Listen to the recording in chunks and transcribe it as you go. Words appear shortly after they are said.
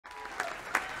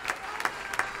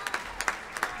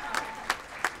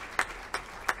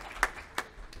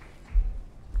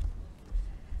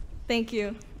Thank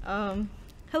you.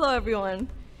 Hello, everyone.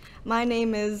 My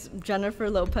name is Jennifer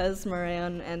Lopez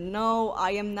Moran, and no,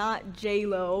 I am not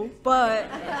J-Lo, but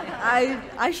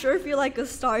I sure feel like a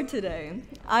star today.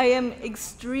 I am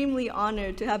extremely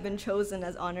honored to have been chosen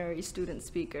as honorary student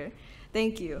speaker.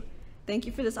 Thank you. Thank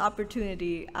you for this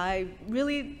opportunity. I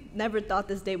really never thought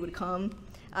this day would come.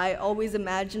 I always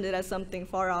imagined it as something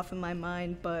far off in my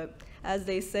mind, but as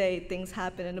they say, things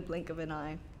happen in a blink of an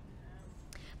eye.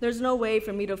 There's no way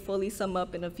for me to fully sum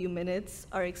up in a few minutes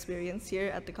our experience here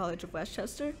at the College of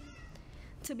Westchester.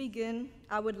 To begin,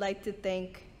 I would like to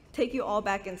take you all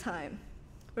back in time.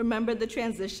 Remember the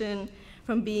transition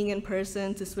from being in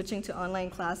person to switching to online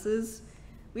classes?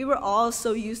 We were all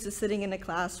so used to sitting in a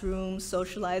classroom,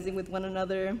 socializing with one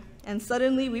another, and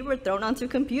suddenly we were thrown onto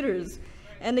computers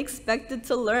and expected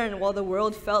to learn while the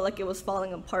world felt like it was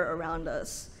falling apart around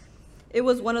us. It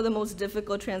was one of the most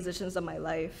difficult transitions of my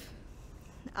life.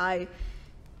 I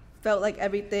felt like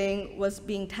everything was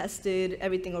being tested,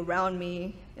 everything around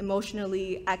me,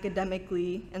 emotionally,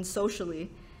 academically, and socially.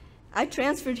 I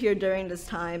transferred here during this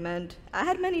time, and I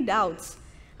had many doubts.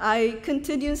 I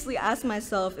continuously asked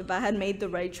myself if I had made the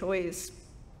right choice.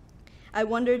 I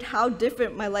wondered how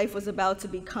different my life was about to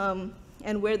become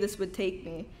and where this would take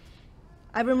me.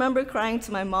 I remember crying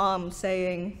to my mom,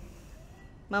 saying,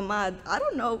 "Mama, I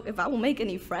don't know if I will make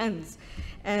any friends.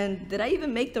 And did I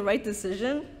even make the right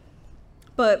decision?"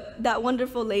 But that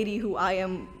wonderful lady who I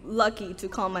am lucky to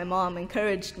call my mom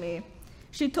encouraged me.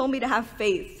 She told me to have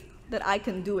faith that I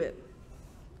can do it.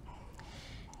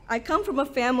 I come from a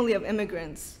family of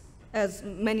immigrants, as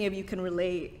many of you can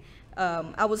relate.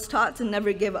 I was taught to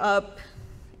never give up,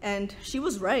 and she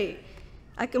was right.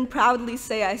 I can proudly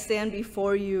say I stand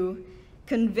before you,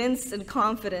 convinced and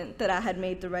confident that I had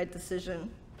made the right decision.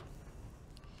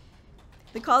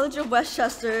 The College of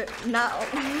Westchester not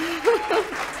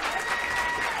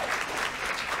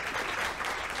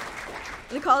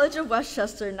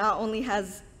only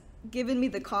has given me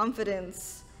the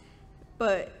confidence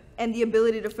and the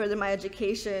ability to further my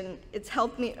education, it's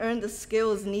helped me earn the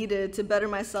skills needed to better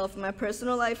myself in my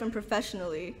personal life and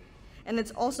professionally, and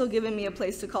it's also given me a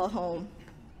place to call home.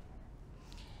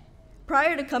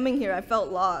 Prior to coming here, I felt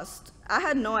lost. I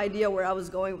had no idea where I was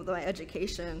going with my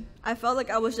education. I felt like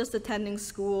I was just attending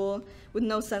school with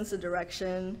no sense of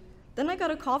direction. Then I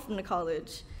got a call from the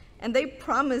college, and they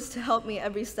promised to help me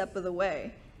every step of the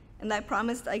way. And that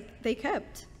promise they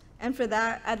kept. And for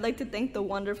that, I'd like to thank the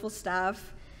wonderful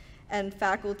staff and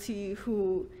faculty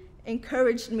who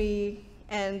encouraged me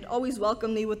and always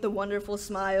welcomed me with a wonderful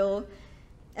smile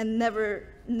and never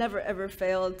ever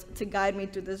failed to guide me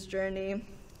through this journey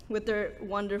with their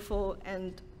wonderful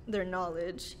and their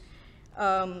knowledge.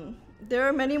 There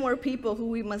are many more people who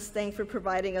we must thank for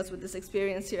providing us with this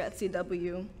experience here at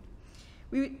CW.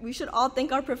 We should all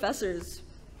thank our professors.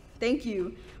 Thank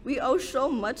you. We owe so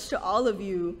much to all of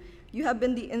you. You have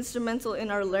been the instrumental in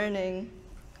our learning,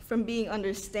 from being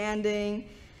understanding,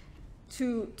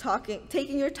 to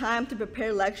taking your time to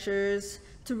prepare lectures,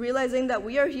 to realizing that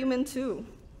we are human too.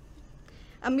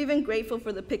 I'm even grateful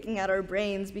for the picking at our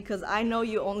brains, because I know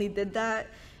you only did that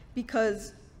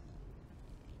because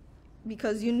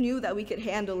you knew that we could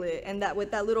handle it and that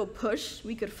with that little push,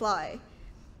 we could fly.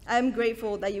 I'm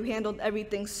grateful that you handled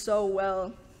everything so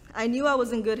well. I knew I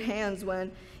was in good hands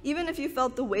when, even if you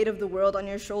felt the weight of the world on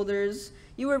your shoulders,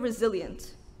 you were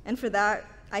resilient. And for that,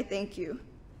 I thank you.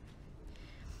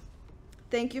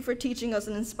 Thank you for teaching us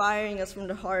and inspiring us from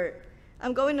the heart.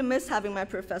 I'm going to miss having my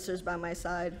professors by my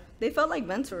side. They felt like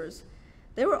mentors.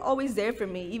 They were always there for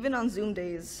me, even on Zoom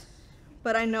days.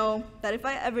 But I know that if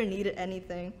I ever needed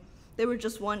anything, they were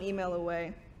just one email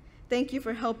away. Thank you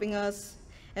for helping us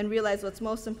and realize what's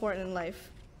most important in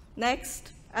life.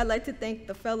 Next, I'd like to thank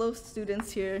the fellow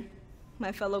students here,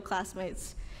 my fellow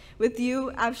classmates. With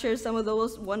you, I've shared some of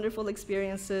those wonderful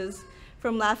experiences,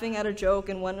 from laughing at a joke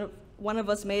and one of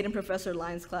us made in Professor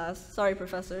Lyons' class, sorry,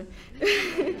 Professor,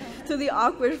 to the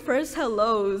awkward first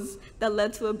hellos that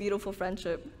led to a beautiful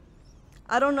friendship.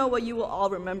 I don't know what you will all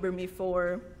remember me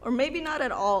for, or maybe not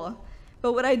at all,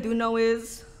 but what I do know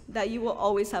is that you will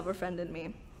always have a friend in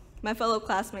me. My fellow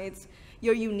classmates,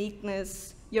 your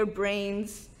uniqueness, your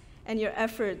brains, and your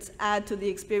efforts add to the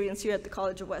experience here at the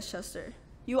College of Westchester.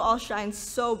 You all shine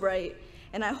so bright,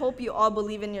 and I hope you all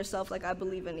believe in yourself like I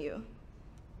believe in you.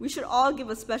 We should all give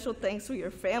a special thanks to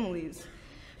your families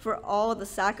for all the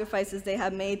sacrifices they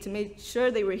have made to make sure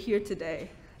they were here today.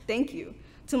 Thank you.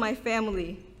 To my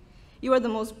family, you are the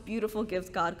most beautiful gifts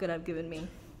God could have given me.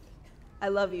 I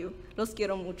love you. Los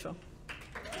quiero mucho.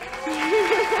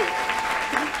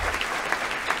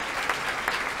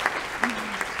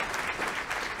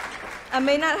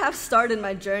 may not have started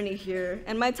my journey here,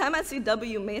 and my time at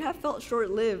CW may have felt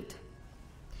short-lived,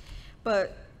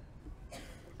 but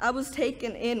I was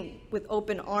taken in with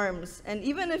open arms, and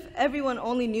even if everyone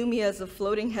only knew me as a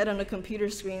floating head on a computer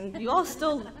screen, you all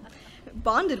still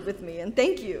bonded with me, and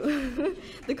thank you.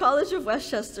 The College of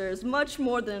Westchester is much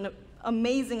more than an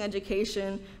amazing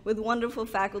education with wonderful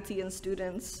faculty and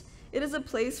students. It is a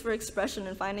place for expression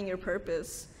and finding your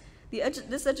purpose.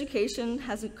 This education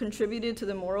has contributed to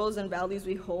the morals and values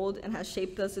we hold and has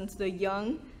shaped us into the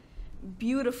young,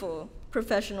 beautiful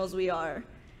professionals we are.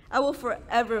 I will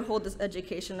forever hold this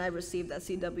education I received at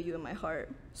CW in my heart.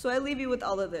 So I leave you with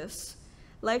all of this.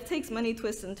 Life takes many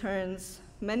twists and turns.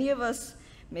 Many of us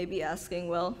may be asking,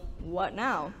 well, what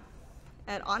now?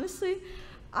 And honestly,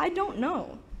 I don't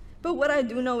know. But what I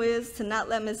do know is to not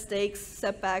let mistakes,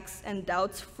 setbacks, and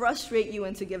doubts frustrate you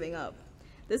into giving up.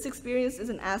 This experience is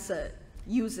an asset.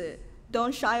 Use it.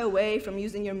 Don't shy away from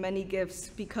using your many gifts,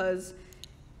 because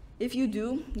if you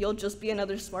do, you'll just be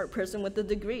another smart person with a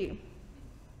degree.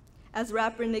 As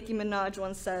rapper Nicki Minaj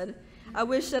once said, I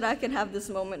wish that I could have this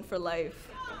moment for life.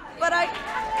 But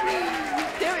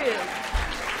period.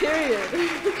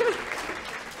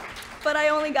 But I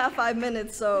only got 5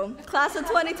 minutes, so class of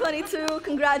 2022,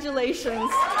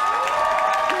 congratulations.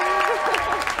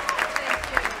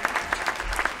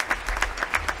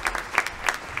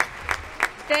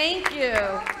 Thank you.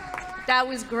 That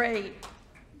was great.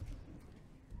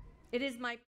 It is my